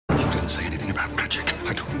say anything about magic.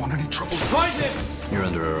 I don't want any trouble. Find him! You're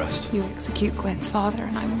under arrest. You execute Gwen's father,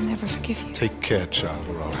 and I will never forgive you. Take care, child,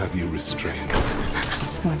 or I'll have you restrained.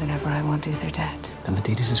 More than ever, I want Uther dead. And the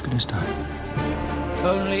deed is as good as done.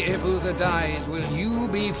 Only if Uther dies will you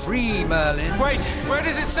be free, Merlin. Wait, where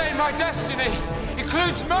does it say my destiny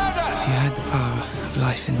includes murder? If you had the power of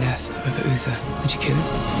life and death over Uther, would you kill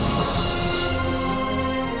him?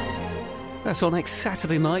 That's on next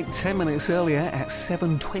Saturday night, 10 minutes earlier at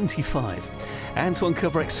 7:25. And to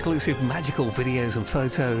uncover exclusive magical videos and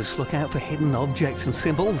photos, look out for hidden objects and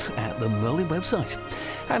symbols at the Merlin website.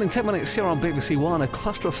 And in 10 minutes here on BBC One, a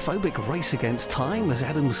claustrophobic race against time as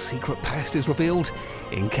Adam's secret past is revealed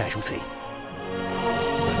in Casualty.